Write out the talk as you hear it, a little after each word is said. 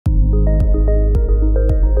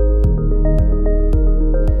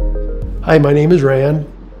Hi, my name is Rand.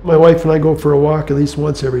 My wife and I go for a walk at least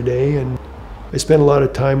once every day, and I spend a lot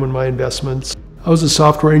of time on my investments. I was a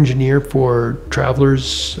software engineer for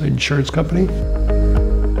Travelers Insurance Company.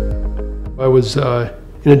 I was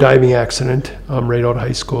in a diving accident right out of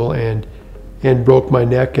high school and broke my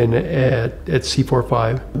neck and at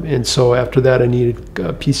C45. And so after that I needed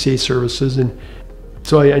PCA services, and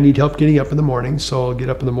so I need help getting up in the morning. So I'll get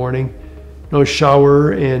up in the morning,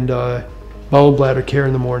 shower and bowel bladder care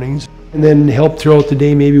in the mornings, and then help throughout the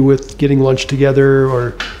day, maybe with getting lunch together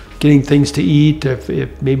or getting things to eat, if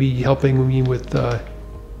maybe helping me with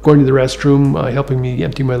going to the restroom, helping me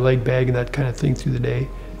empty my leg bag and that kind of thing through the day.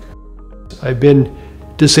 I've been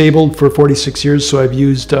disabled for 46 years, so I've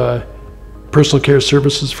used personal care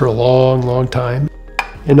services for a long time.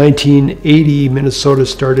 In 1980, Minnesota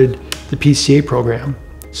started the PCA program.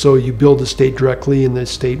 So you bill the state directly and the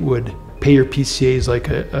state would pay your PCAs like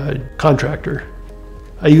a contractor.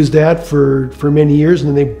 I used that for many years,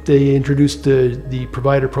 and then they introduced the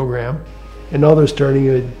provider program, and now they're starting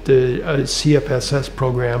a CFSS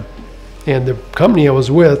program. And the company I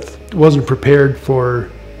was with wasn't prepared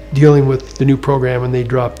for dealing with the new program, and they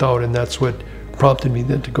dropped out, and that's what prompted me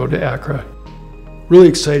then to go to Accra. Really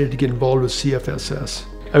excited to get involved with CFSS.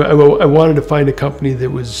 I wanted to find a company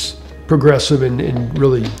that was progressive and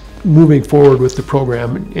really moving forward with the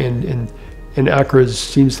program, and Accra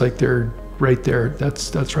seems like they're right there.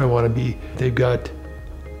 That's where I want to be. They've got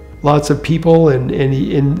lots of people, and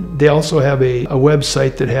they also have a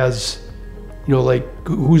website that has, like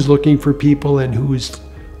who's looking for people and who's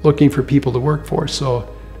looking for people to work for.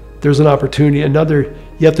 So there's an opportunity.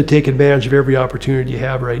 You have to take advantage of every opportunity you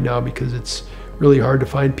have right now, because it's really hard to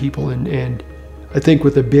find people, and I think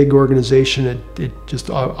with a big organization it just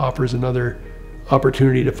offers another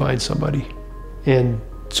opportunity to find somebody. And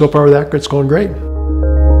so far with that, it's going great.